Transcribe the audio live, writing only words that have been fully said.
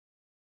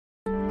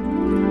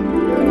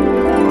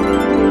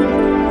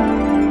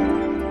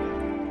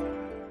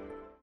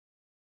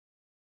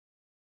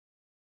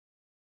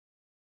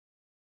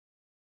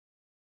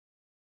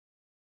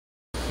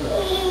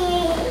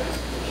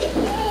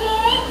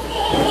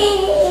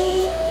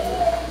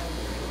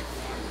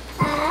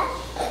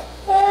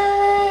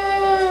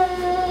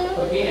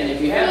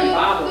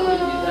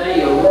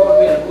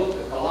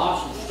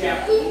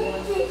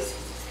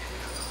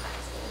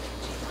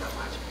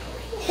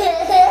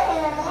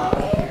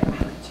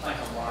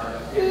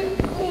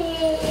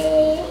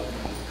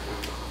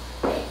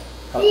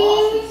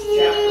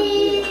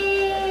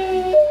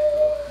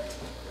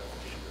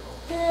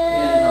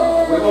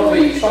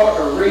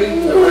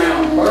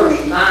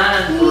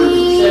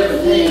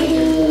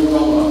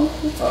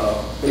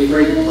be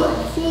reading from.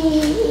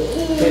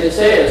 And it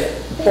says,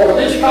 "For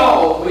this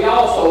cause we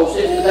also,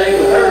 since the day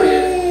we heard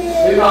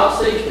it, do not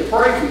cease to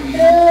pray for you,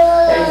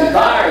 and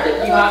desire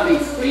that you might be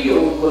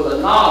filled with the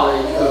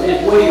knowledge of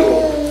His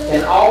will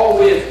and all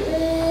wisdom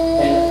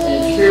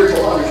and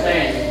spiritual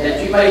understanding,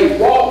 that you may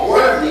walk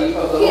worthy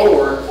of the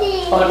Lord,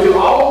 unto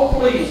all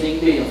pleasing,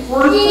 being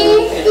fruitful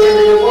in every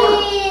good work,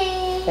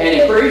 and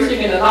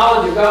increasing in the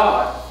knowledge of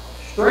God,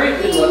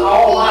 strengthened with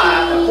all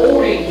might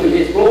according to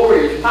His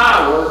glorious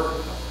power,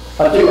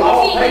 unto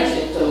all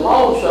patience and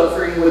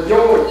long-suffering with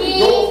joyfulness,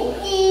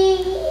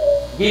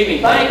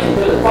 giving thanks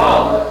to the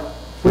Father,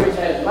 which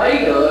has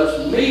made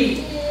us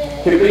meet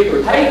to be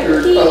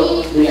partakers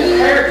of the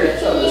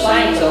inheritance of the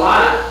saints in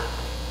light,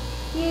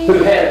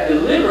 who has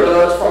delivered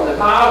us from the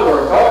power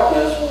of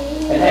darkness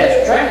and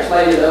has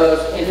translated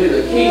us into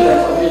the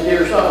kingdom of His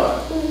dear Son,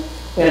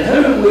 in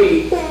whom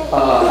we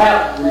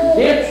have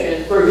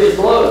redemption through His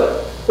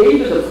blood,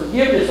 even the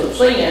forgiveness of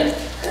sin,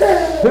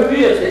 who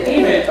is the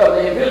image of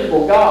the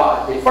invisible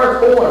God, the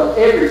firstborn of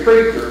every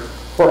creature.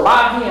 For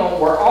by Him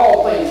were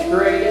all things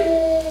created,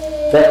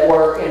 that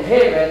were in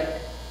heaven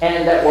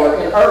and that were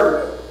in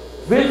earth,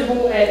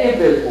 visible and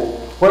invisible,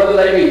 whether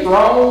they be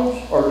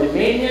thrones or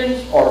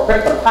dominions or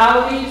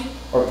principalities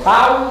or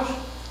powers.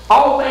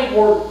 All things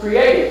were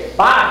created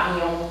by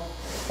Him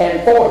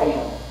and for Him.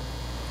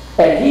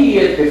 And He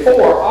is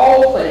before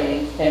all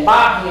things, and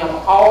by Him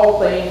all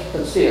things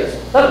consist."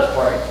 Let us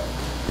pray.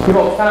 Your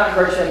most kind,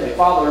 gracious Heavenly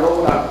Father,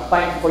 Lord, I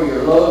thank You for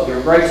Your love,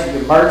 Your grace, and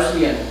Your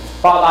mercy. And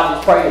Father, I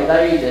just pray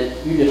today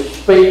that You just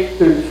speak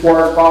through this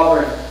word,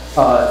 Father.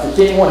 And if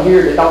there's anyone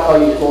here that don't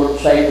know You as Lord and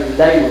Savior,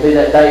 today will be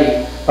that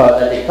day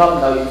that they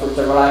come to know You, for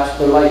they realize it's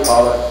too late,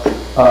 Father.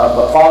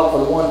 But Father,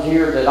 for the ones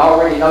here that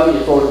already know You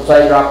as Lord and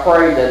Savior, I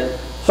pray that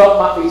something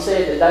might be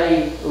said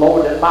today,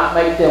 Lord, that might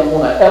make them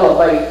want to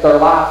elevate their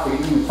life for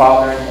You,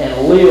 Father,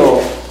 and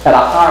live at a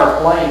higher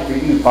plane for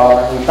You,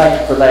 Father. And we thank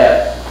You for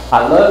that.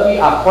 I love You,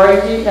 I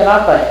praise You, and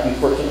I thank You.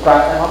 For it's in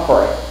Christ's name I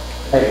pray.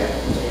 Amen.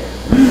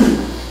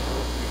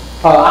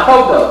 I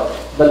told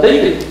the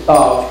deacon,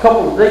 a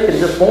couple of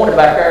deacons this morning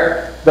back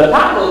there, the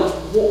title of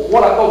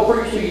what I'm going to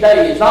preach to you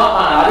today is not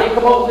mine. I didn't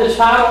come up with this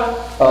title.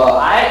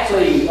 I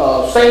actually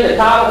seen the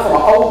title from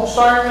an old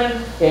sermon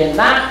in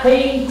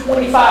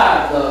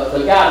 1925,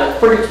 the guy that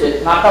preached it.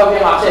 And I told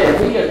him, I said, if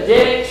he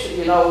objects,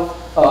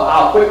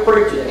 I'll quit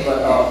preaching it. But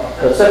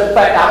the simple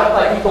fact, I don't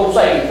think he's going to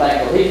say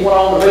anything. But he went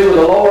on to be with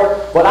the Lord.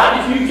 But I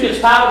just used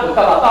this title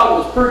because I thought it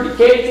was pretty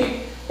catchy.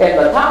 And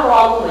the title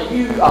I want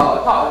to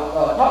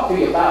talk to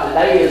you about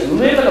today is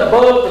Living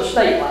Above the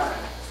State Line.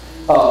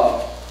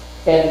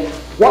 And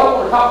what I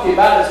want to talk to you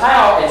about is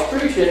how, as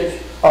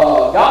Christians,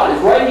 God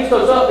has raised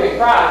us up in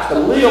Christ to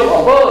live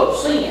above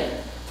sin.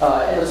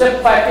 And the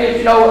simple fact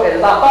is, as I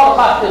thought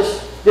about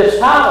this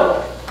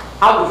title,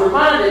 I was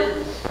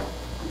reminded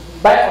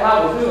back when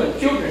I was doing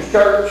children's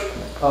church.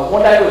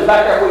 One day we was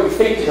back there, we was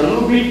teaching the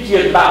little bitty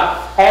kids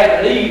about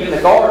Adam and Eve in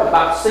the garden,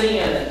 about sin,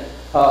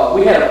 and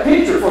we had a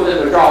picture for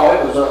them to draw.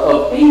 It was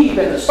of Eve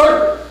and the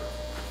serpent.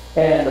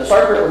 And the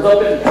serpent was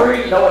up in the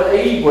tree, and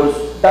Eve was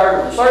there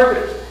with the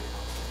serpent.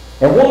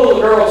 And one little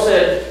girl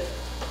said,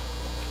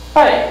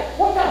 "Hey,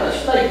 what kind of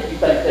snake do you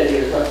think that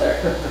is right there?"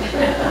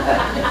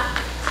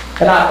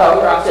 And I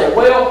told her, I said,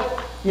 "Well,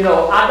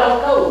 I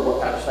don't know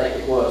what kind of snake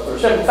it was. For the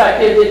simple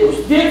fact is, it was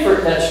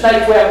different than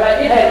snakes we have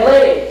back. It had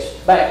legs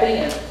back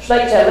then.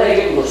 Snakes had legs.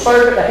 It was a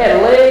serpent that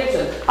had legs."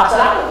 And I said,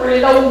 "I don't really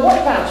know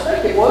what kind of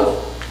snake it was."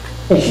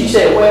 And she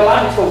said, "Well,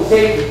 I'm just going to tell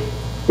you,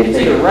 it's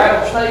either a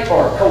rattlesnake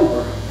or a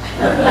cobra."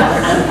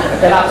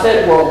 And I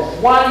said, "Well,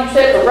 why do you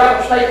say it's a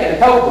rattlesnake and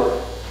a cobra?"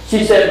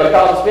 She said,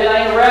 "Because if it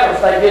ain't a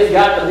rattlesnake, it's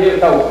got to be a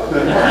cobra."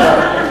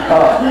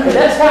 And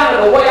that's kind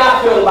of the way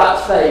I feel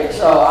about snakes.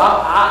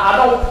 I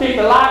don't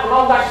particularly like them. As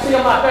long as I can see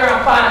them out there,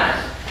 I'm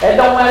fine. It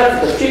don't matter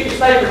if it's a chicken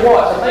snake or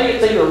what. To me,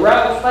 it's either a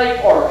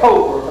rattlesnake or a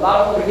cobra, but I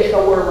don't want to get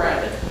nowhere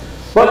around it.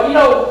 But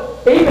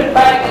even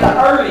back in the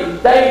early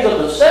days of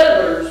the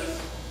settlers,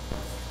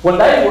 when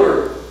they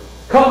were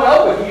coming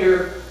over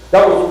here,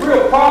 there was a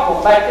real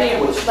problem back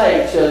then with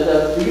snakes.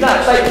 The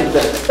United States was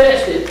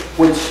infested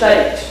with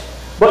snakes.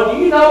 But do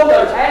you know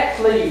there's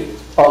actually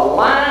a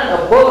line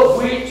above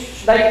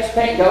which snakes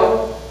can't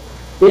go?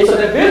 It's an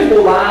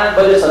invisible line,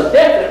 but it's a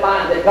definite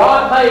line that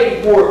God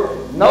made where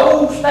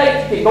no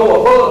snakes can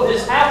go above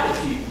this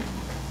altitude.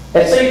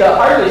 And see,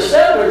 the early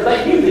settlers,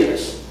 they knew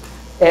this.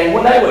 And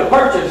when they would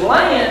purchase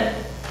land,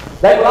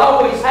 they would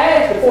always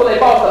ask before they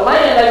bought the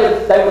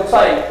land, they would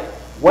say,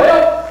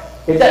 "Well,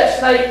 is that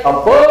snake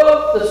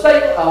above the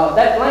state,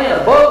 that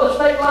land above the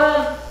state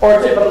line, or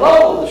is it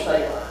below the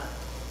state line?"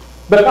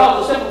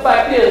 Because the simple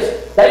fact is,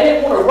 they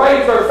didn't want to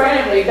raise their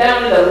family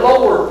down in the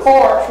lower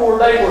parts where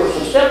they were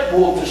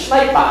susceptible to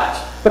snake bites.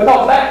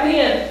 Because back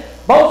then,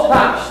 most of the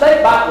time,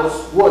 snake bite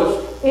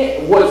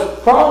was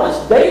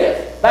promised death.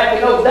 Back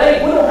in those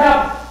days,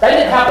 they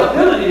didn't have the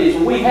abilities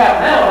we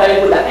have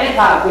nowadays with the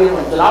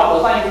anti-venoms and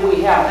all the things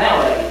we have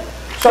nowadays.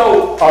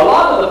 So a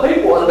lot of the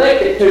people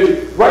elected to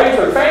raise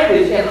their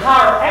families in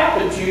higher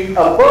altitude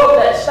above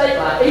that state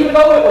line, even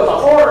though it was a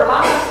harder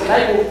life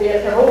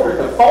in order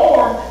to farm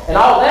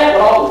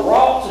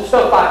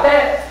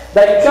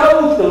they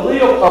chose to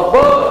live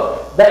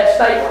above that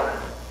state line.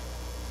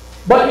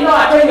 But you know,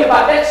 I tell you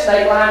about that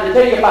state line to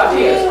tell you about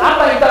this.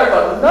 I think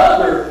there's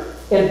another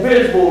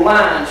invisible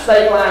line,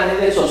 state line,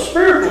 and it's a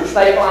spiritual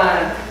state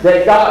line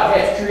that God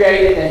has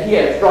created and He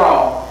has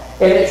drawn.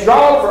 And it's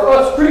drawn for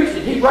us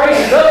Christians. He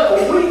raises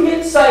us, when we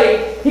get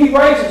saved, He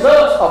raises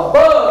us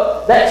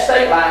above that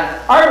state line.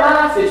 Our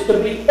life is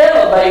to be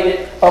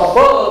elevated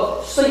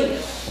above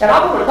sin. And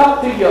I want to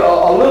talk to you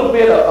a little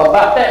bit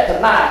about that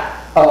tonight.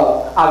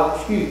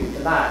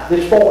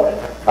 This morning.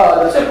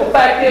 The simple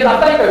fact is,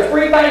 I think there's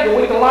three things that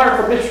we can learn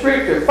from this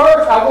scripture.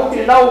 First, I want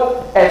you to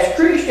know, as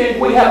Christians,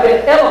 we have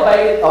been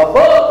elevated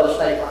above the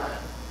state line.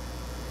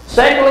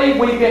 Secondly,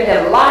 we've been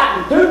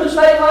enlightened to the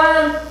state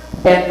line.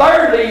 And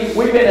thirdly,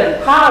 we've been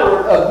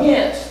empowered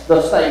against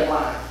the state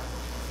line.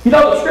 You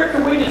know, the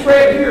scripture we just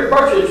read here,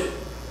 verses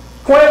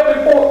 12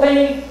 through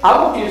 14,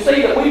 I want you to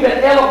see that we've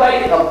been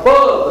elevated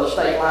above the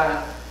state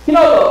line. You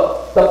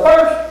know, the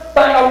first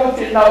thing I want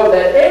you to know,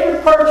 that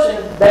every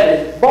person that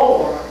is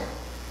born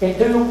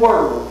into the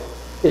world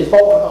is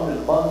born under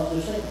the bondage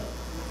of sin.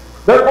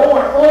 They're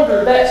born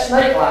under that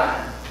snake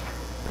line.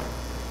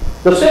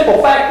 The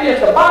simple fact is,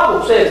 the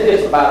Bible says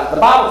this about it.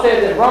 The Bible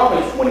says in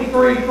Romans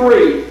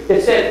 23:3,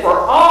 it said, "For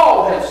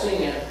all have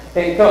sinned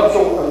and come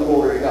short of the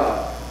glory of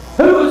God."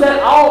 Who does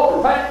that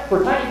all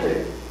pertain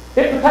to?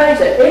 It pertains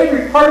to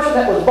every person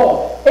that was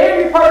born.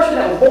 Every person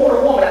that was born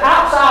a woman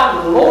outside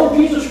of the Lord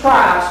Jesus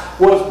Christ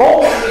was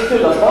born into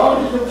the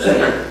bondage of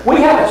sin.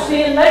 We have a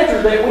sin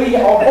nature that we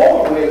are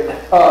born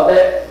with,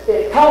 that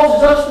it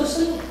causes us to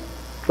sin,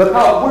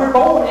 because we're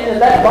born into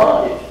that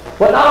bondage.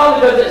 But not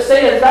only does it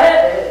say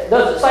that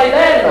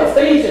in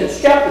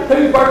Ephesians chapter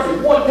 2,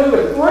 verses 1, 2,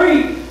 and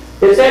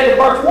 3, it says in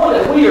verse 1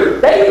 that we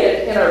are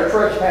dead in our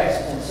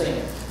trespasses and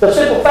sins. The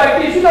simple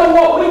fact is, you know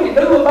what we can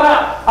do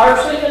about our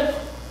sins?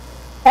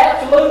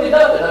 Absolutely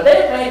nothing. A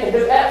dead man can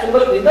do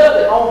absolutely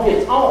nothing on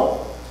his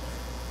own.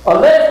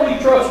 Unless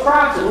we trust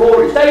Christ as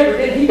Lord and Savior,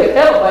 then He can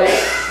elevate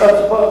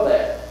us above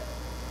that.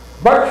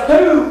 Verse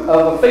 2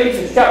 of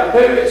Ephesians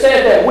chapter 2, it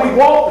says that we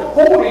walk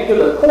according to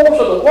the course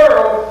of the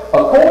world,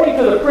 according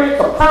to the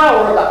prince of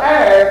power of the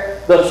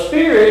air, the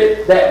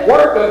spirit that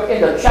worketh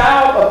in the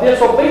child of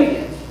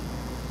disobedience.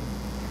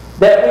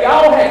 That we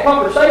all had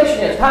conversation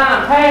in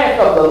time past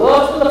of the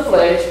lust of the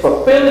flesh,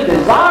 fulfilling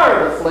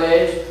desire of the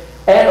flesh,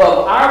 and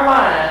of our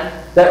mind,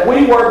 that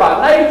we were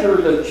by nature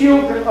the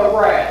children of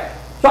wrath.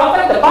 So I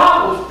think the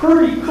Bible is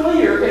pretty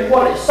clear in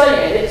what it's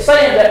saying. It's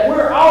saying that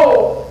we're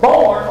all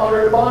born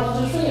under the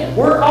bondage of sin.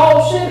 We're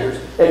all sinners.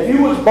 If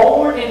you was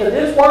born into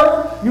this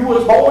world, you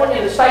was born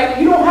in a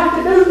state, you don't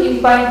have to do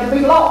anything to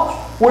be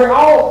lost. We're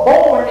all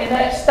born in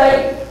that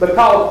state,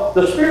 because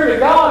the Spirit of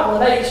God,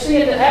 when they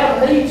sinned,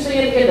 Adam and Eve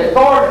sinned in the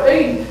Garden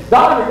of Eden,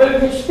 God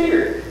removed His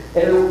Spirit.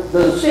 And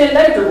the sin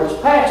nature was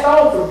passed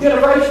on from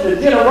generation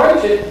to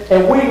generation,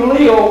 and we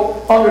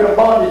live under the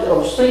bondage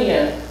of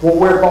sin when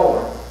we're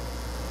born.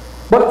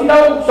 But you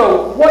know,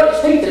 so what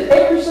it's teaching,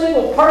 every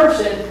single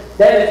person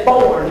that is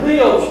born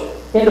lives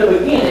in the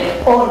beginning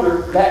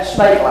under that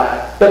snake line.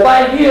 The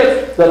thing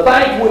is,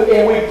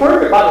 and we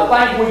prove it by the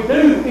things we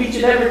do each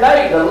and every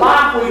day, the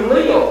life we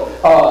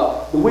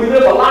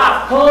live a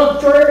life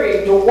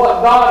contrary to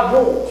what God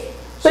wants.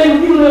 See,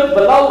 when you live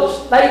below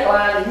the snake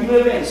line and you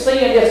live in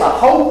sin, it's a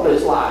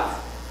hopeless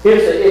life.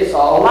 It's a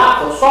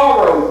life of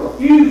sorrow,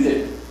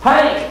 confusion,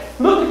 pain.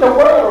 Look at the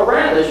world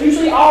around us. You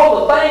see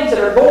all the things that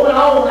are going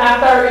on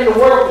out there in the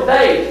world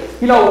today.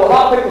 You know, a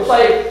lot of people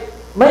say,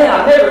 man,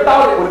 I never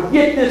thought it would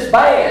get this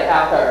bad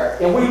out there.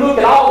 And we look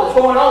at all that's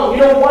going on.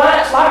 You know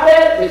why it's like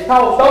that? It's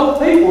because those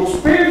people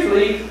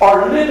spiritually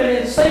are living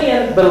in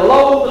sin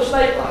below the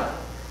snake line.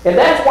 And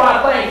that's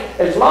why I think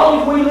as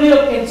long as we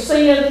live in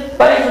sin, things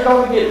are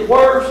going to get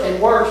worse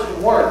and worse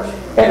and worse.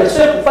 And the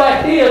simple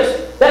fact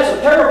is, that's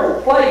a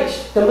terrible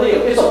place to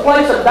live. It's a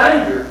place of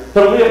danger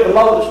to live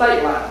below the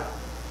snake line.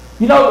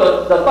 You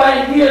know, the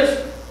thing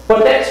is,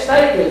 but that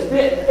snake has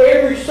bitten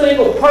every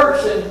single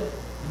person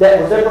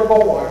that was ever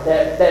born.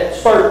 That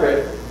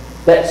serpent,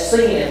 that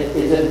sin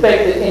is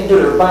infected into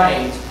their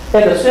veins.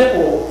 And the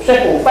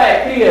simple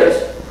fact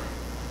is,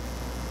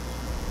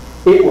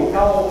 it will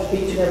cause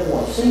each and every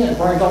one. Sin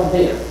brings on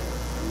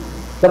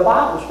death. The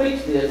Bible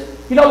speaks to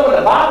this. You know, when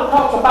the Bible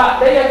talks about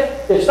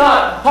death, it's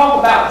not talking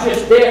about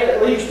just death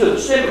that leads to the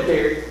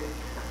cemetery,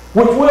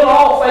 which we'll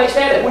all face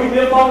that if we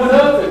live long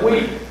enough, if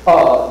we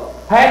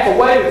pass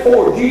away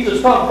before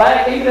Jesus comes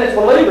back. Even as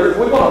believers,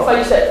 we're going to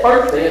face that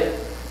first death.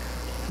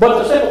 But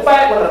the simple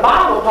fact, when the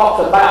Bible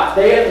talks about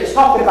death, it's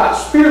talking about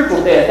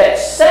spiritual death, that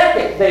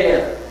second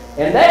death.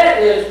 And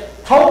that is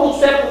total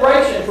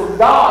separation from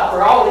God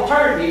for all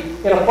eternity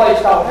in a place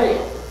called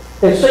hell.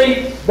 And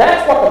see,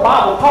 that's what the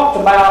Bible talks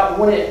about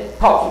when it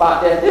talks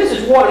about death. This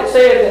is what it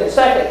says in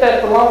 2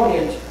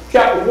 Thessalonians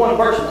chapter 1,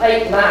 verses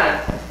 8 and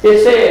 9.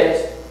 It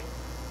says,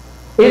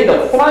 "In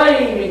the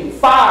flaming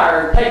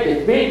fire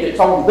taketh vengeance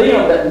on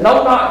them that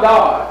know not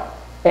God,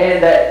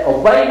 and that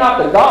obey not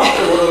the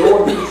gospel of the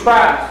Lord Jesus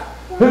Christ,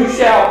 who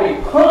shall be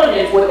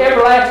punished with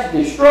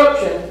everlasting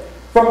destruction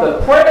from the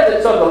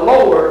presence of the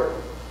Lord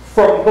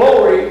from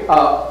glory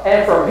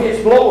and from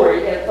His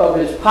glory and of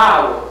His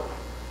power.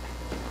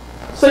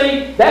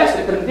 See, that's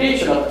the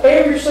condition of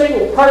every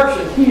single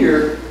person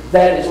here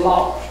that is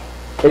lost.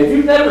 If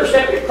you've never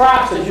accepted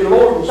Christ as your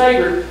Lord and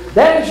Savior,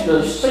 that is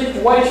the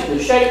situation,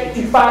 the shape that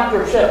you find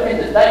yourself in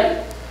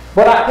today.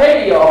 But I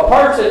tell you, a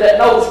person that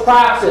knows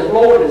Christ as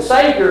Lord and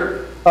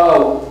Savior,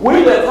 we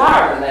live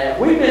higher than that.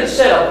 We've been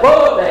set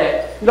above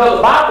that. You know,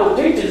 the Bible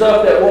teaches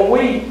us that when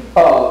we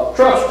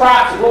trust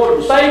Christ as Lord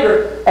and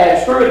Savior,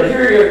 as through the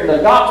hearing the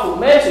gospel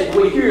message,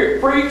 we hear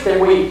it preached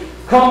and we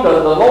come to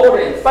the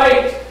Lord in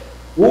faith.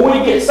 When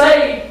we get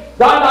saved,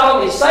 God not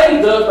only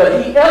saves us,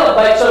 but He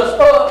elevates us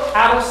up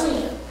out of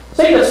sin.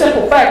 See, the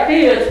simple fact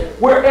is,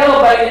 we're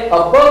elevated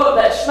above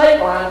that snake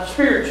line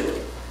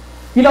spiritually.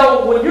 You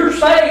know, when you're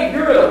saved,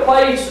 you're at a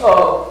place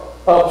of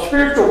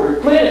spiritual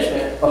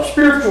replenishment, of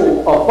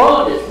spiritual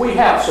abundance. We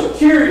have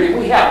security,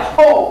 we have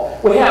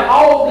hope, we have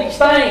all these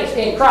things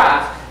in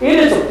Christ. It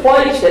is a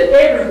place that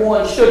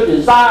everyone should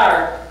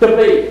desire to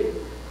be.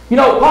 You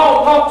know,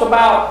 Paul talks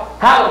about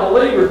how the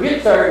believer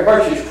gets there in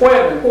verses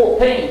 12 and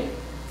 14.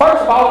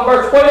 First of all, in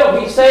verse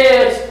 12, he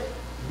says,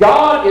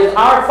 God is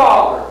our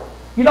Father.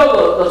 You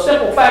know, the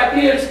simple fact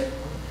is,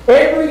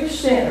 every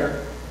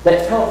sinner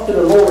that comes to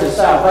the Lord in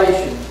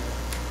salvation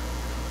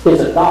is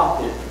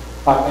adopted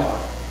by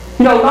God.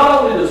 You know,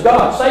 not only does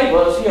God save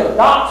us, He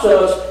adopts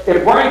us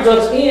and brings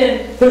us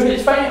into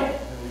His family.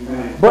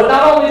 Amen. But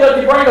not only does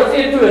He bring us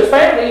into His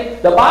family,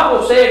 the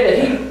Bible said that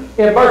He,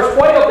 in verse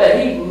 12, that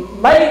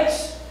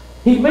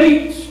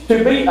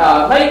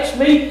makes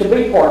meat to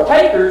be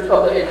partakers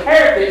of the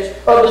inheritance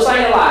of the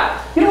saint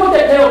life. You know what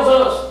that tells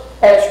us?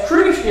 As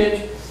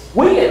Christians,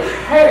 we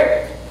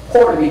inherit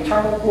part of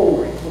eternal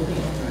glory with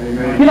Him.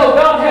 Amen. You know,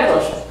 God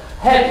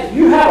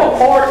you have a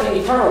part in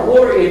eternal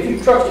glory if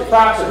you trusted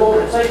Christ as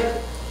Lord and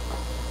Savior.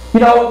 You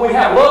know, we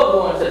have loved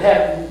ones that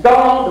have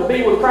gone on to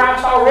be with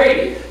Christ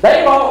already.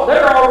 They're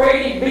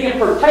already being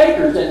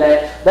partakers in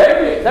that.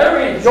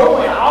 They're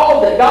enjoying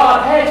all that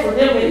God has for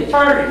them in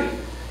eternity.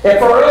 And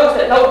for us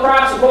that know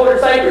Christ as Lord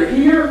and Savior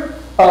here,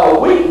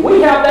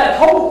 we have that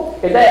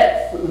hope and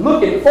that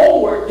looking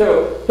forward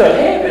to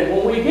heaven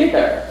when we get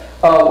there.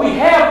 We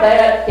have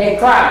that in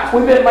Christ.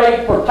 We've been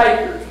made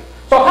partakers.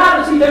 So how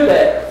does He do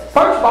that?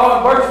 First of all,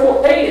 in verse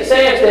 14, it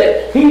says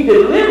that He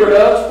delivered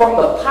us from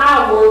the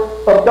power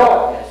of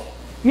darkness.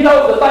 You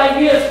know, the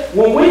thing is,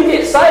 when we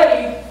get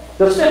saved,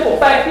 the simple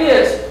fact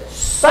is,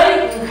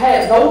 Satan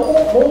has no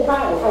more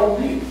power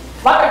over you.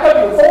 Like I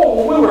told you before,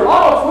 when we were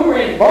lost, we were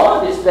in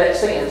bondage to that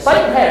sin.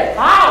 Satan had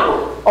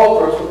power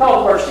over us because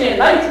of our sin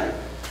nature.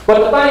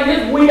 But the thing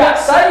is, when we got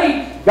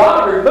saved,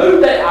 God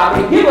removed that.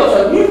 He gave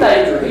us a new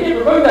nature. He didn't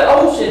remove that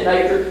old sin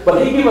nature,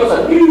 but He gave us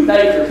a new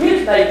nature,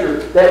 His nature,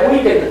 that we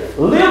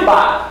can live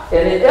by.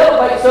 And it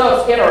elevates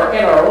us in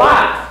our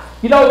life.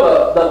 You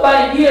know, the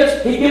thing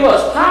is, He gave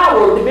us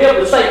power to be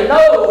able to say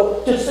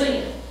no to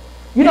sin.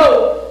 You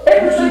know,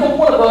 every single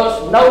one of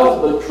us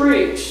knows the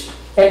tricks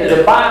and the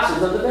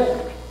devices of the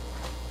devil.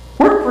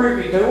 We're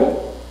privy to them.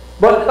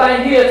 But the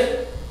thing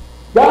is,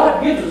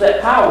 God gives us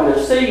that power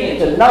to see and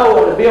to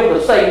know and to be able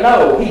to say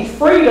no. He's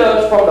freed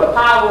us from the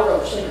power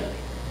of sin.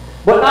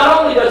 But not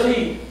only does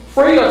He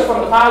free us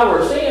from the power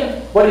of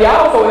sin, but He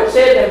also, it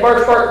said in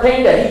verse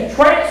 13, that He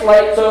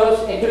translates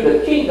us into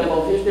the kingdom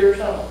of His dear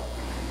Son.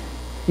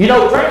 You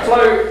know,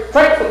 translate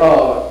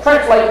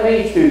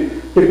means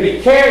to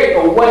be carried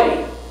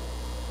away.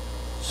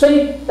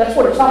 See, that's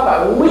what it's talking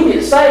about. When we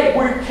get saved,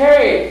 we're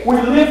carried,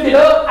 we're lifted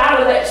up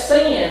out of that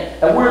sin,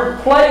 and we're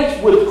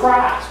placed with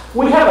Christ.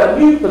 We have a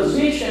new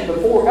position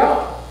before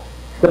God.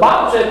 The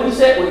Bible says we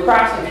sit with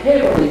Christ in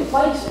heavenly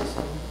places.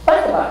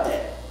 Think about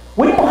that.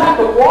 We don't have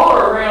to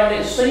wander around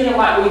in sin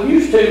like we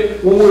used to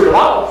when we were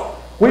lost.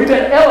 We've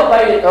been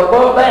elevated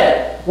above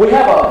that. We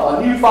have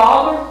a new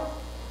Father.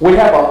 We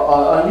have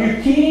a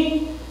new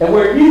King. And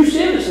we're new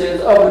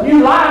citizens of a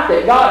new life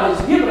that God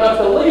has given us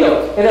to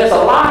live. And it's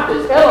a life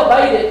that's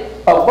elevated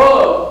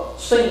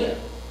above sin.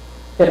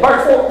 In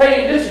verse 14,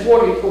 this is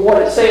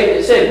what it said.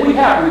 It said, we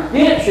have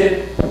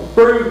redemption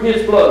through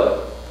His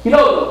blood. You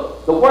know,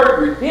 the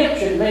word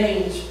redemption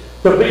means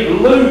to be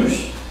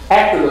loose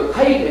after the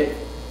payment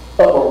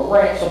of a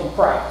ransom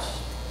price.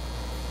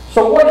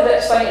 So what is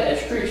that saying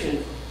as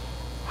Christians?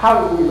 How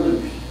are we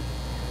loose?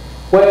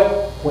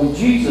 Well, when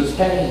Jesus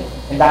came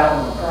and died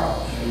on the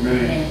cross,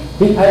 Amen.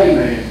 He paid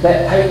Amen.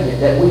 That payment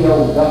that we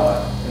owe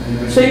God.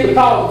 Amen. See,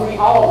 because we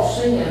all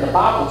sin, the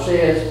Bible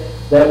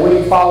says that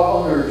we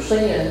fall under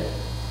sin,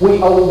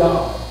 we owe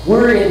God.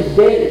 We're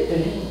indebted to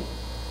Him.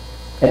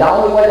 And the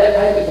only way that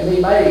payment can be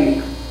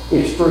made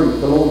is through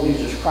the Lord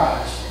Jesus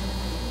Christ.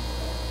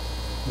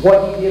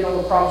 What He did on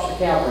the cross of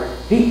Calvary,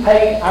 He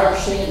paid our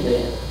sin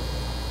debt.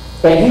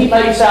 And He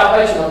made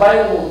salvation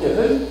available to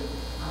who?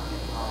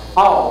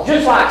 All.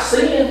 Just like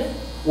sin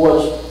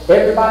was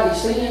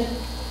everybody's sin,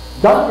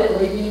 God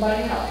didn't leave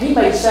anybody out. He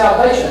made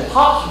salvation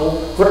possible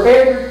for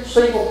every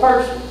single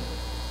person.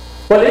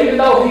 But even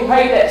though He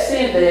paid that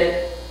sin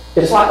debt,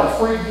 it's like a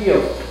free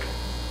gift.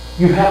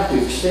 You have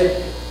to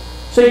accept it.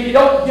 See, you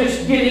don't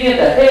just get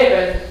into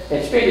heaven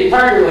and spend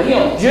eternity with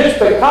Him just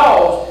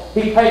because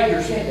He paid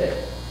your sin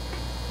debt.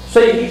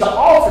 See, He's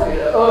offered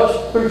it to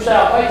us through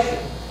salvation.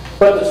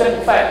 But the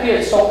simple fact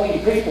is, so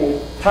many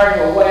people turn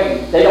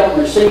away. They don't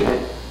receive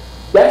it.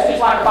 That's just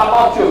like if I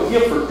bought you a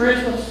gift for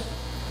Christmas,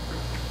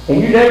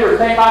 and you never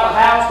came by the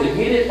house to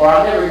get it, or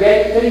I never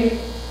gave it to you.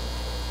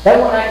 That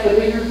wouldn't actually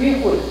be your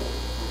gift, would it?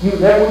 You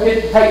never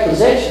get to take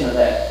possession of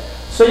that.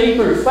 See,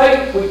 through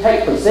faith, we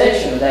take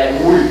possession of that.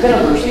 When we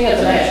repent of our sins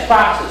and ask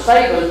Christ to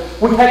save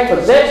us, we take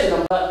possession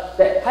of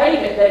that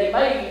payment that He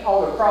made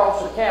on the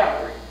cross of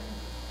Calvary.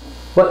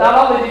 But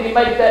not only did He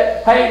make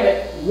that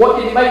payment, what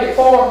did He make it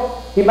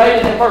for? He made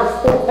it in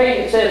verse 14.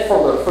 It says,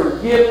 for the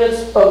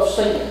forgiveness of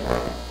sin.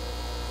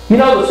 You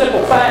know, the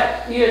simple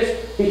fact is,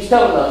 He's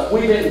telling us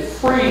we've been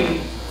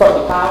freed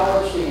from the power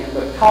of sin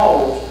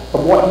because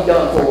of what He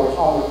done for us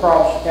on the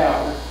cross of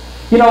Calvary.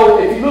 You know,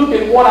 if you look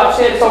at what I've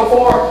said so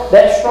far,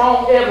 that's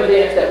strong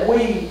evidence that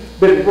we've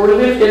been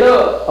lifted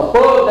up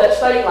above that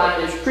state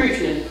line as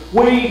Christians.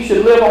 We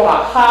should live on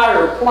a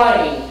higher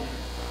plane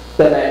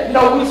than that. You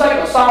know, we sing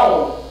a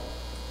song,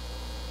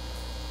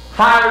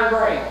 Higher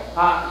Ground.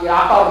 I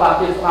thought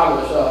about this when I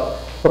was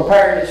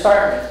preparing this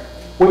sermon.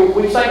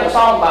 We sing a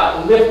song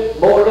about,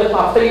 Lord, lift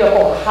my feet up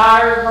on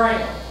higher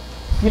ground.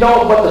 You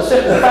know, but the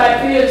simple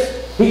fact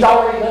is, He's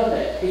already done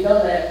that. He's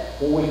done that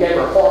when we gave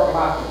our heart and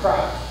life to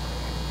Christ.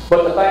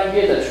 But the thing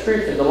is, as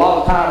Christians, a lot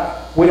of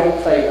times, we don't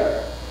stay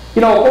there.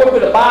 You know, according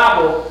to the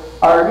Bible,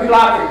 our new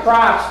life in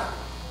Christ,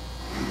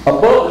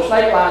 above the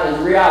snake line is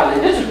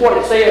reality. This is what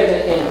it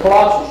says in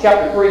Colossians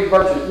chapter 3,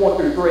 verses 1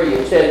 through 3.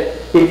 It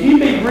says, if you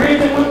be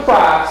risen with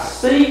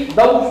Christ, seek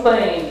those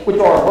things which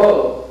are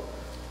above,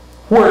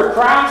 where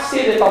Christ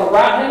sitteth on the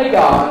right hand of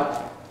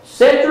God.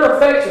 Set your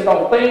affections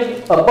on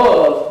things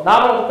above,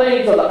 not on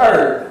things of the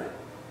earth.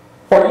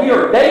 For ye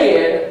are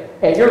dead,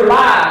 and your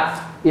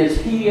life is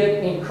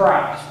hid in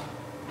Christ.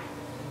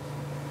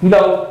 You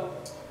know,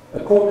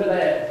 according to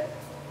that,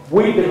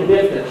 we've been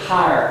lifted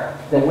higher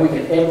than we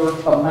can ever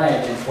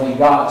imagine when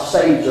God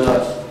saves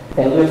us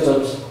and lifts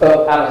us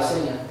up out of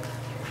sin.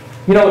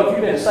 You know, if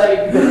you've been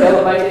saved, you've been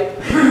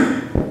elevated.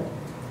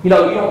 You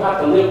know, you don't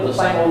have to live the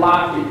same old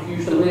life that you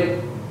used to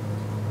live.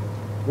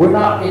 We're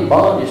not in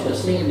bondage to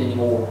sin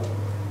anymore.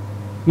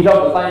 You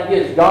know, the thing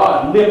is,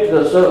 God lifted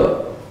us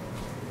up.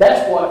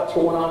 That's what's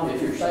going on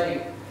if you're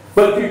saved.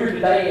 But if you're here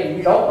today and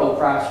you don't know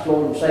Christ as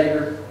Lord and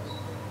Savior,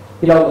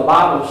 you know, the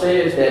Bible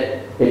says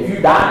that if you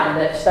die in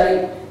that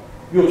state,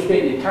 you'll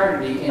spend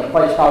eternity in a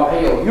place called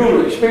hell.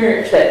 You'll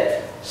experience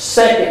that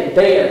second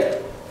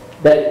death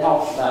that it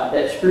talks about,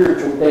 that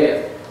spiritual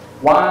death.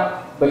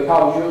 Why?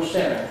 Because you're a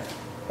sinner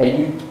and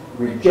you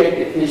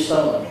rejected His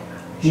Son,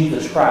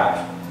 Jesus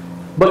Christ.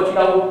 But you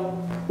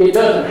know, it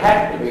doesn't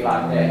have to be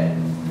like that.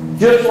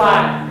 Just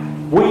like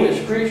we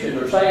as Christians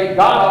are saved,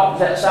 God offers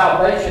that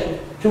salvation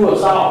to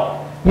us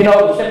all. You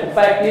know, the simple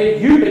fact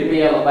is, you can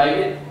be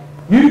elevated,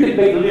 you can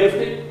be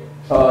lifted,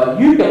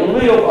 you can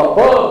live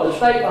above the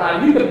state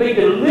line, you can be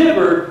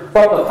delivered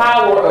from the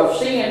power of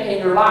sin in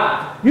your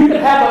life. You can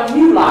have a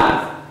new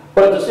life,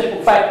 but the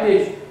simple fact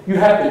is, you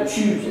have to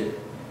choose it.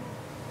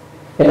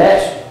 And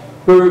that's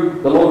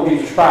through the Lord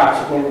Jesus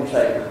Christ as Lord and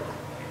Savior.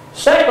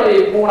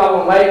 Secondly, the point I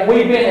want to make,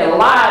 we've been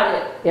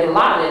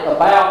enlightened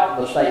about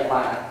the state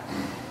line.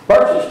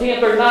 Verses 10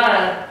 through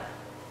 9,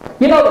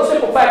 you know, the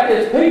simple fact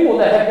is, people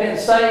that have been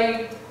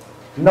saved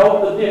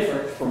know the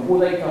difference from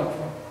where they come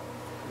from.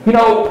 You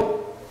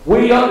know,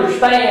 we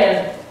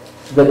understand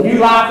the new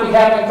life we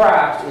have in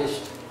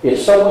Christ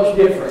is so much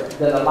different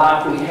than the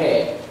life we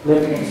had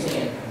living in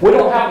sin. We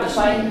don't have the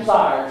same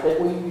desires that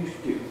we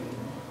used to.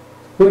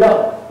 We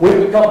don't.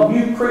 We become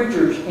new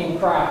creatures in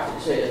Christ,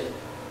 it says.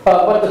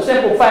 But the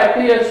simple fact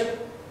is,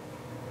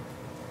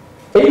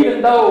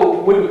 even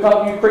though we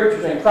become new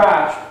creatures in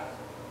Christ,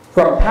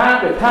 from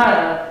time to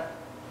time,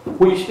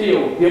 we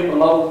still get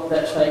below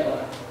that state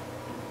line.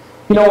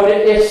 You know,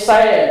 it's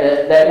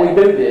sad that we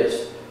do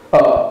this.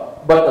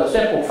 But the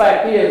simple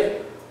fact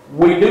is,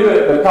 we do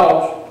it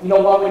because, you know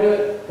why we do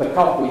it?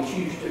 Because we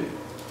choose to.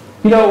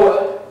 You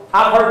know,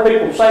 I've heard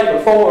people say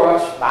before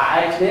us,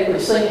 I accidentally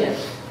sinned.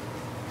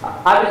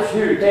 I'm just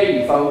here to tell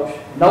you, folks,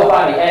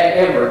 nobody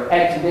ever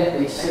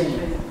accidentally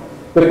sinned.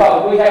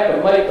 Because we have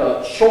to make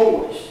a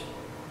choice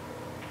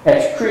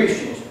as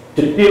Christians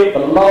to dip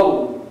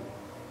below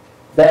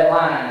that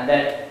line,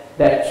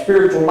 that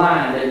spiritual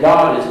line that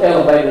God has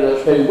elevated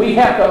us to. We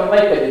have to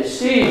make a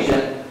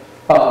decision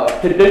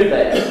to do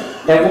that.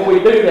 And when we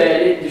do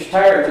that, it just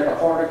tears at the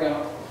heart of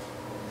God.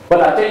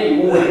 But I tell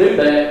you, when we do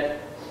that,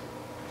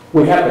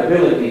 we have the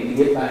ability to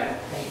get back.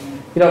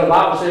 You know, the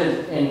Bible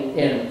says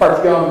in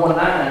 1 John 1:9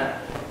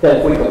 that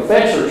if we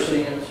confess our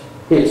sins,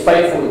 He is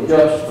faithful and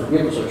just to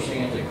forgive us our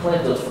sins and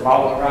cleanse us from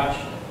all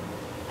unrighteousness.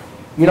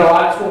 You know,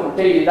 I just want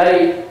to tell you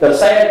today, the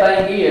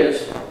sad thing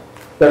is,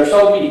 there are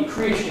so many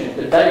Christians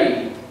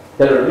today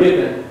that are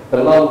living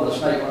below the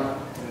snake line.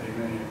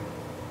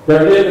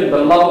 They're living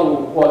below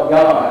what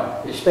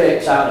God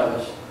expects out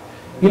of us.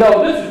 You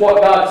know, this is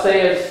what God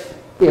says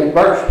in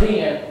verse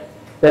 10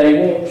 that He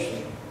wants.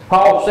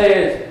 Paul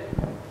says,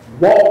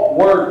 walk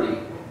worthy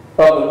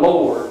of the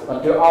Lord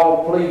unto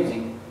all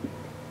pleasing.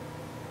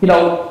 You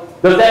know,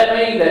 does that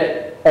mean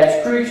that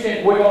as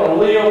Christians we're going to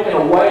live in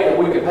a way that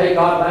we can pay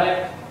God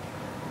back?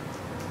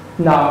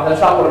 No, that's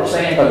not what it's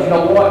saying, because you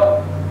know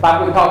what?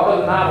 Like we talked the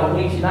other night on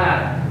Wednesday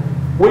night,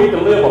 we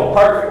can live a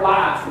perfect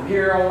life from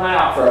here on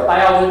out for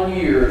 1,000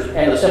 years,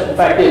 and the simple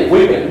fact is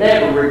we can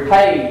never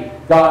repay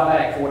God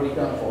back for what He's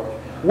done for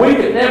us. We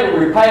can never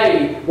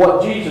repay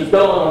what Jesus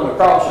done on the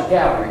cross of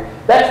Calvary.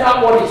 That's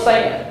not what He's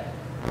saying.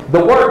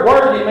 The word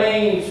worthy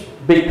means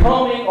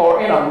becoming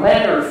or in a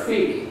manner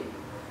fitting.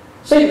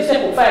 See, the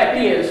simple fact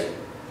is,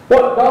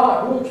 what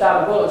God wants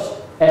out of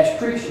us as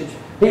Christians,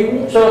 He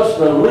wants us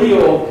to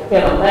live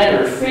in a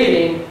manner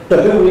fitting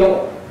to who we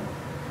are.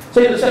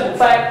 See, the simple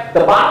fact,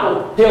 the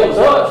Bible tells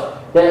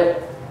us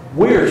that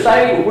we're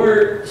saved,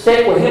 we're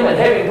set with Him in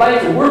heavenly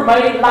places, we're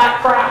made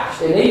like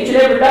Christ. And each and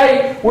every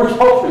day, we're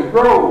supposed to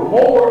grow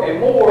more and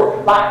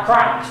more like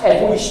Christ.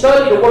 As we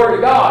study the Word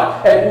of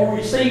God, as we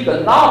receive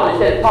the knowledge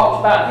that it talks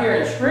about here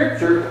in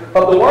Scripture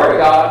of the Word of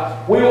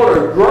God, we ought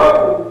to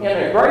grow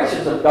in the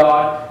graces of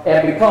God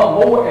and become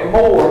more and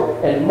more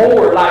and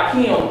more like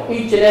Him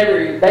each and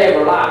every day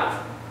of our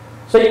life.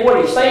 See,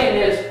 what He's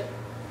saying is,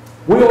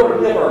 we ought to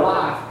live our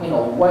life in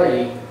a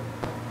way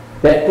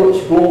that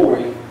puts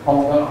glory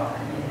on God.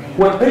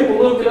 When people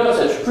look at us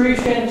as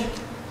Christians,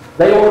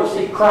 they ought to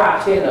see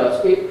Christ in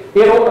us.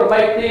 It ought to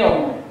make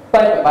them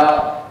think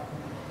about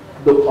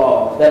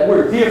that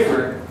we're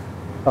different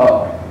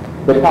because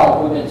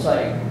we've been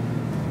saved.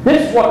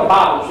 This is what the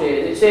Bible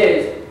says. It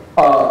says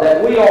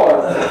that we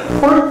are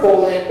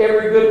fruitful in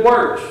every good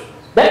works.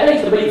 That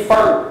needs to be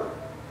fertile.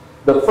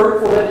 The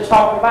fruitful that it's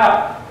talking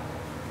about.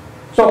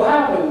 So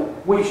how do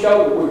we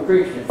show that we're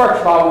Christians?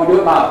 First of all, we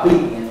do it by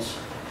obedience.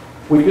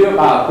 We do it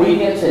by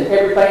obedience in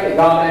everything that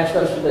God asks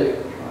us to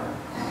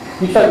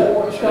do. You say, well,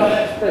 what does God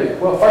ask us to do?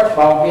 Well, first of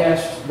all, He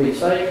asks us to be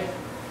saved.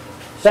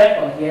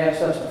 Secondly, He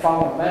asks us to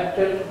follow in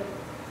baptism.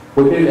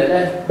 We do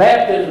that.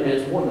 Baptism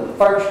is one of the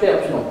first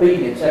steps in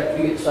obedience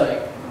after you get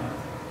saved.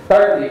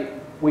 Thirdly,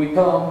 we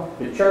come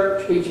to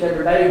church each and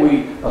every day.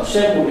 We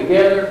assemble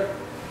together.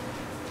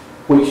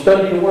 We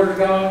study the Word of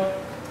God.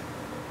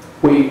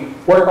 We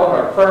work on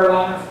our prayer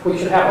life. We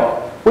should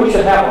have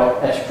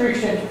as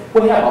Christians,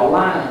 we have a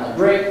line of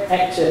direct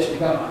access to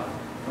God.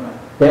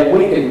 That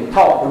we can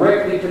talk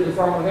directly to the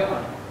throne of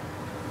God.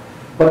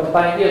 But the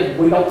thing is,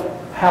 we don't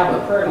have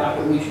the prayer life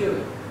that we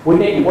should. We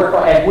need to work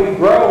on, as we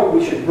grow,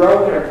 we should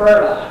grow in our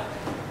prayer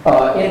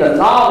life. In the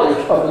knowledge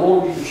of the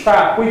Lord Jesus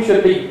Christ, we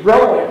should be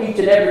growing each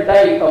and every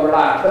day of our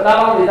life. But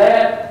not only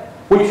that,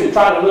 we should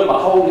try to live a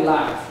holy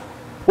life.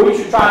 We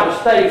should try to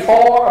stay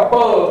far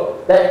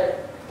above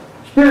that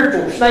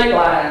spiritual snake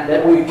line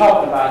that we've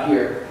talked about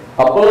here,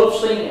 above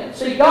sin.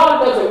 See,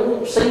 God doesn't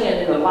want sin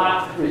in the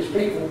life of His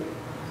people.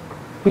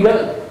 He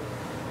doesn't.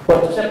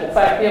 But the simple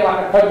fact is,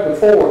 like I told you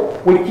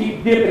before, we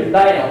keep dipping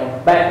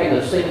down back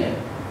into sin,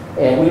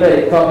 and we let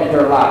it come into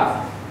our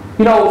life.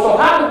 You know, so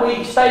how do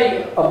we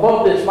stay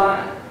above this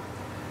line?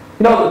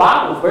 You know, the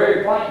Bible is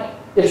very plain.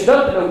 It's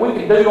nothing that we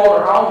can do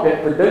on our own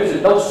that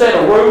produces no set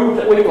of rules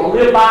that we can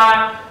live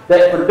by,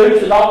 that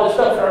produces all this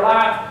stuff in our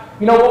life.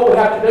 You know what we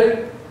have to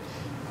do?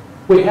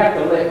 We have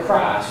to let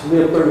Christ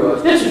live through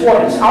us. This is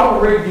what it's, I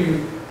want to read you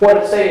what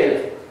it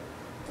says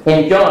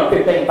in John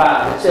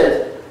 15:5. It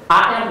says,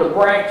 I am the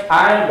branch,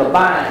 I am the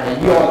vine,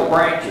 and you are the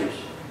branches.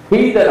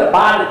 He that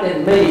abideth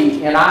in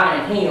me, and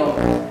I in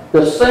him,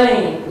 the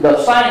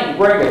same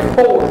bringeth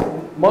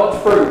forth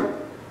much fruit.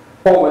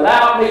 For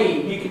without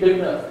me, you can do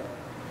nothing.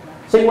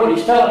 See, what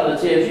he's telling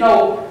us is, you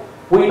know,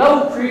 we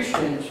know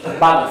Christians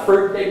by the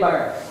fruit they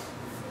bear.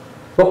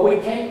 But we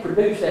can't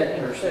produce that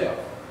in ourselves.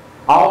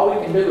 All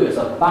we can do is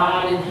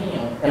abide in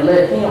Him and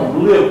let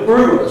Him live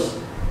through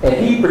us, and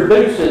He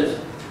produces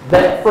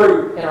that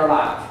fruit in our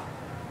life.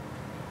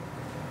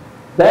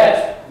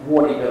 That's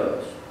what He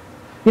does.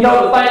 You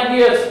know, the thing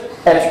is,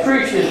 as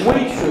Christians,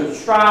 we should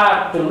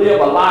strive to live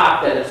a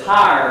life that is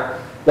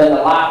higher than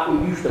the life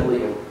we used to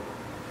live.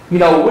 You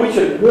know, we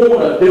should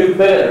want to do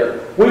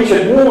better. We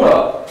should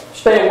want to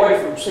stay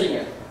away from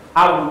sin.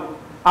 I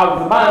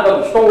was reminded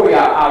of a story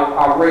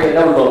I read.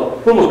 There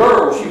was a little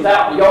girl. She was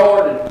out in the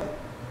yard, and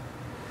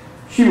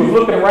she was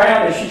looking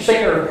around, and she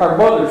seen her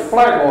mother's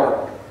flower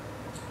garden.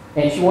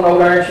 And she went over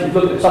there, and she was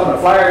looking at some of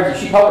the flowers, and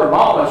she told her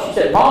mama, she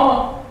said,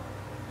 Mama,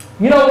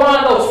 you know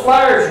why those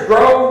flowers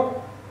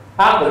grow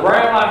out of the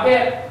ground like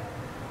that?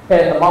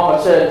 And the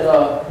mama said,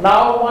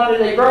 no, why do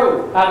they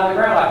grow out of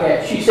the ground like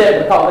that? She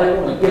said, because they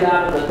want to get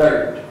out of the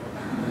dirt.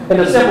 And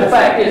the simple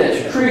fact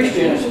is, as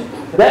Christians,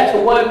 that's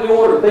the way we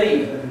ought to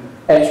be.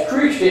 As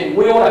Christians,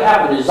 we ought to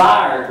have a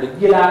desire to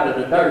get out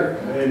of the dirt.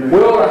 Amen. We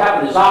ought to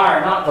have a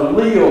desire not to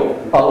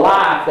live a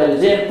life that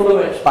is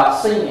influenced by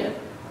sin.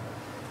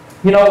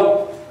 You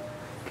know,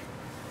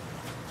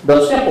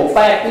 the simple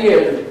fact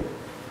is,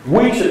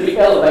 we should be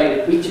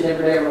elevated each and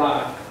every day of our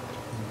life.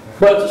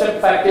 But the simple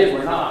fact is,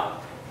 we're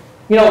not.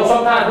 You know,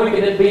 sometimes we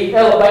can be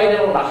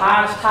elevated on the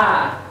highest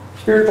high,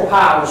 spiritual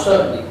high on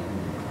Sunday.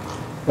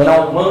 And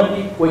on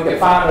Monday, we can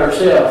find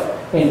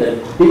ourselves in the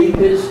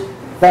deepest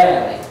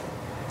valley.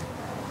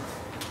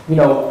 you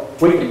know,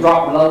 we can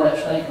drop below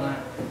that snake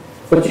line.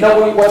 But you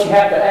know what you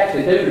have to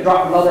actually do to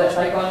drop below that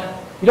snake line?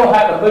 You don't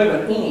have to move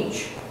an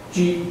inch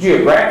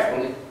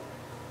geographically.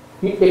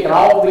 It can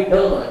all be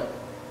done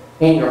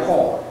in your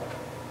heart.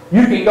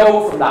 You can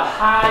go from the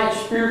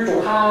highest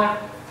spiritual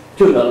high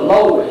to the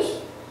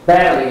lowest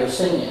valley of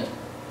sin,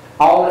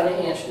 all in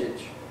an instant,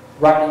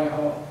 right in your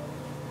heart.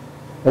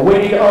 And we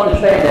need to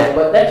understand that,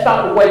 but that's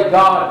not the way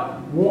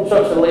God wants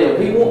us to live.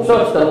 He wants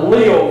us to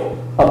live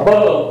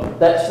above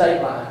that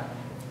snake line.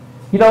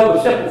 You know,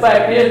 the simple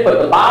fact is,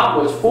 but the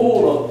Bible is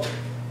full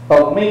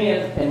of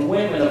men and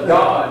women of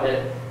God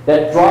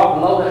that dropped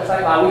below that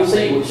snake line. We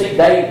see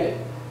David.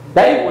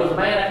 David was a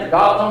man after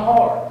God's own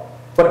heart.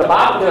 But the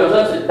Bible tells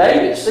us that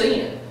David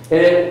sinned.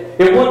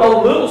 And it wasn't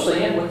no little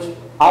sin, which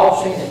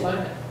all sin is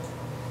bad.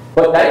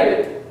 But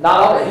David,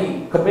 not only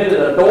he committed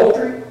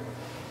adultery,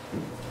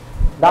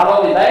 not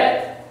only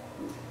that,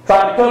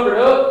 tried to cover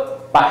it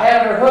up by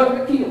having her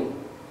husband killed.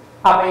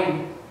 I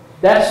mean,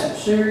 that's some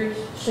serious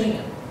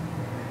sin.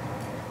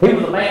 He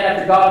was a man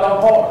after God's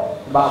own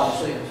heart, the Bible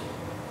says.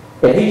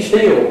 And he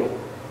still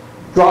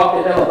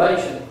dropped in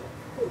elevation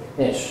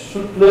and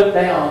slipped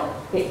down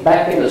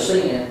back into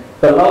sin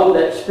below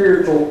that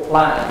spiritual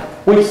line.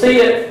 We see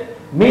it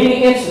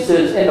many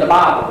instances in the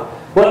Bible.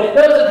 But it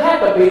doesn't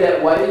have to be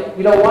that way.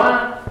 You know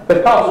why?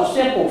 Because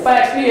the simple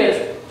fact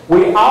is,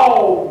 we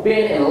all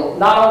been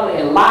not only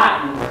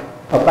enlightened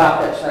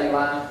about that snake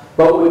line,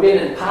 but we've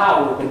been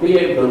empowered to be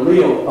able to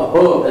live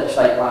above that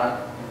snake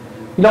line.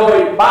 You know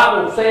what the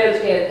Bible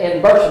says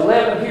in verse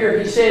 11 here,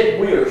 he said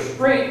we are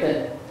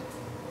strengthened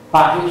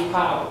by his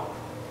power.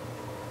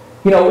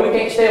 You know, we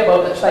can't stay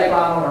above that snake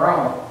line on our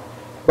own,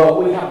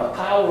 but we have the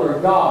power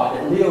of God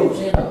that lives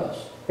in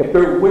us. If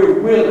we're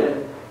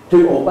willing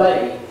to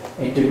obey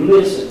and to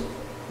listen,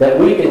 that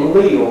we can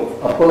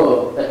live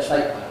above that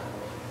snake line.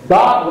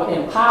 God will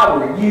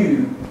empower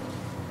you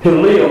to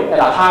live at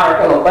a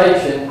higher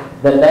elevation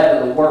than that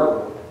of the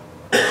world.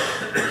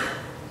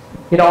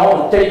 You know, I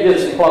want to tell you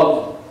this in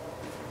closing.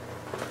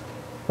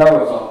 There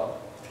was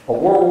a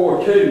World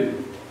War II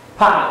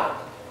pilot.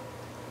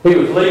 He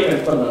was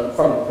leaving from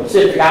the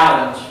Pacific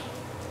Islands,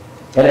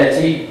 and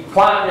as he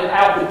climbed in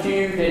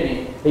altitude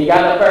and he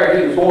got up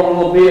there, he was going a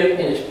little bit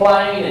in his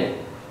plane,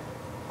 and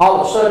all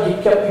of a sudden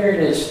he kept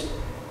hearing this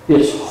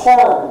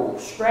horrible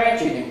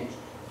scratching and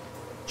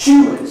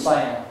chewing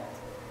sound.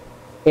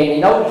 And he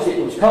noticed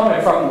it was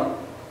coming from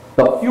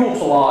the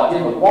fuselage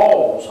in the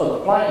walls of the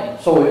plane.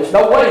 So there's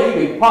no way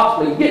he could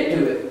possibly get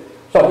to it.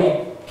 So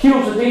he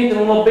kills his engine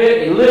a little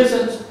bit, he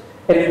listens,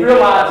 and he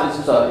realizes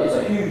it's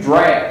a huge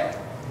rat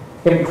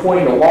in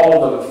between the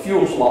walls of the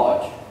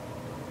fuselage.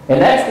 And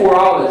that's where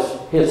all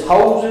his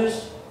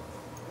hoses,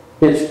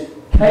 his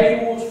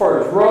cables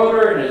for his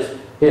rudder, and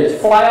his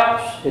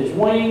flaps, his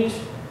wings,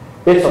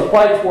 it's a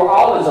place where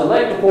all his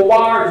electrical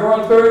wires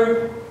run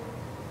through.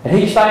 And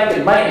he's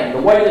thinking, man,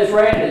 the way this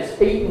rat is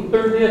eating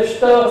through this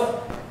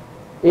stuff,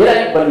 it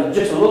ain't but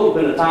just a little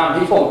bit of time.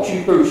 He's going to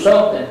chew through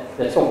something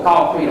that's going to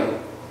cause me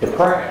to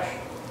crash.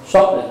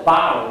 Something that's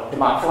vital to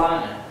my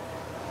flying.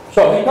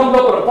 So he comes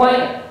up with a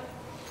plan.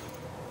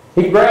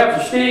 He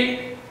grabs a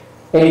stick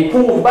and he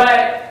pulls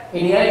back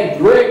and he aims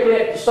directly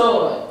at the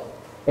sun.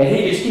 And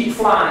he just keeps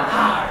flying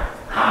higher,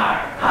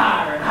 higher,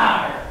 higher, and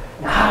higher,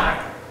 and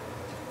higher.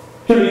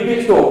 Till he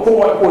gets to a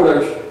point where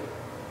there's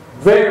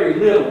very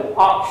little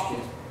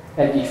oxygen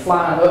as he's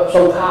flying up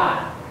so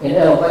high in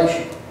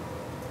elevation.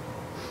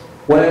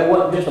 Well, it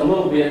wasn't just a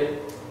little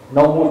bit.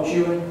 No more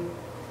chewing,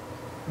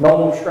 no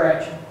more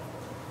scratching.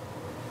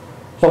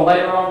 So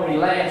later on when he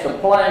lands the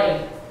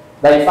plane,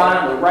 they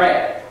find the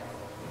rat.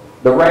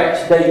 The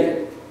rat's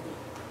dead.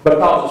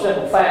 Because the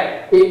simple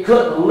fact, it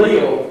couldn't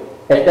live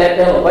at that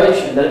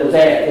elevation that it was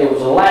at. It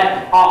was a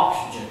lack of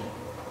oxygen.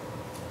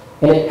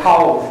 And it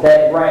caused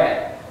that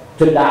rat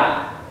to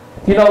die.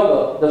 You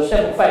know the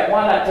simple fact,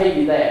 why did I tell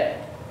you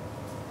that?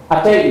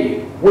 I tell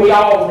you, we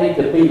all need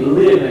to be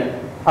living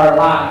our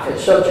life at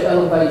such an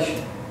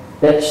elevation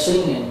that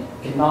sin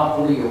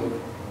cannot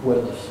live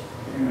with us.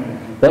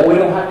 Amen. That we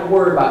don't have to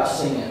worry about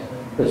sin.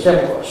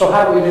 So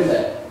how do we do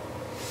that?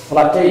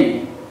 Well, I tell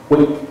you, we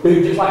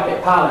do just like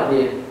that pilot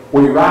did.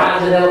 We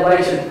rise in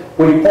elevation.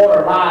 We point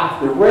our life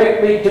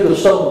directly to the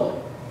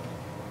sun.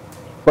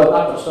 But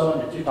not the sun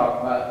that you're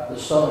talking about, the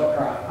Son of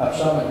Christ, our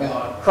Son of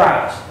God,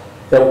 Christ.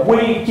 That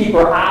we keep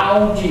our eye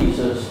on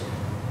Jesus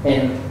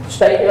and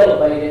stay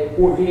elevated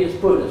where He has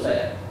put us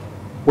at.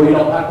 We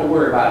don't have to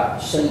worry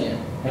about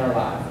sin in our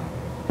life.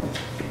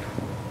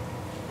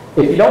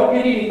 If you don't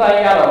get anything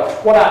out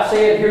of what I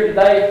said here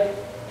today,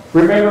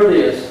 remember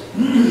this.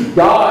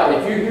 God,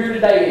 if you're here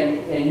today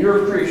and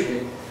you're a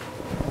Christian,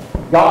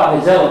 God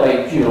has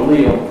elevated you to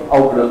live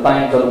over the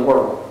things of the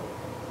world.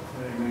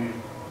 Amen.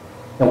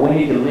 And we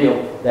need to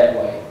live that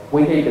way.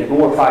 We need to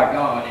glorify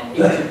God in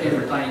each and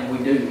everything we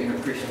do in our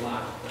Christian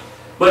life.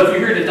 But if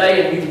you're here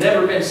today and you've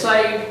never been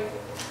saved,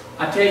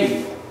 I tell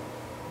you,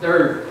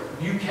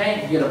 you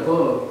can't get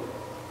above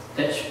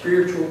that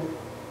spiritual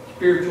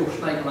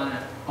snake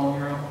line on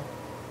your own.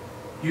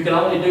 You can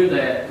only do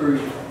that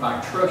by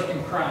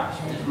trusting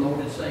Christ as Lord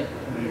and Savior.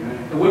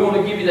 Amen. And we want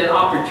to give you that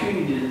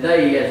opportunity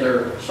today as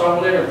our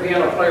song leader and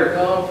piano player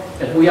come,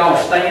 as we all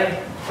stand.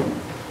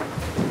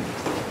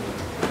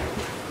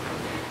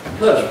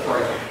 Let us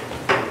pray.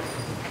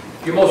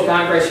 Your most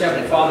kind, gracious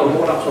Heavenly Father,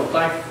 Lord, I'm so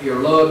thankful for your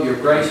love, your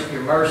grace, and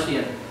your mercy.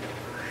 And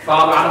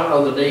Father, I don't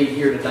know the need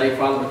here today,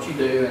 Father, but you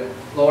do. And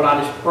Lord,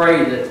 I just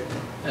pray that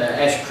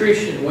as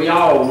Christians, we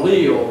all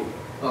live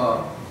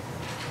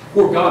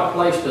where God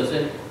placed us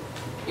in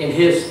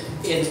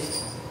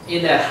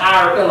that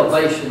higher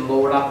elevation,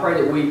 Lord. I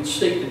pray that we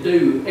seek to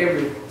do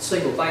every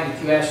single thing that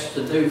you ask us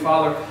to do,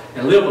 Father,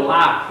 and live a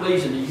life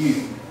pleasing to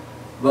you.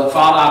 But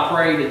Father, I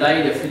pray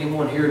today that if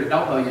anyone here that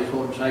don't know you as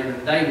Lord and Savior,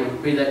 today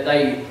would be that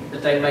day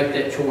that they make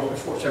that choice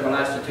before it's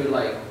everlasting too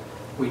late.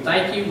 We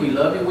thank you, we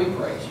love you, we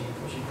praise you.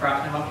 In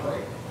Christ's name I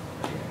pray.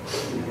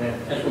 Amen.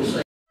 As we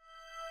say.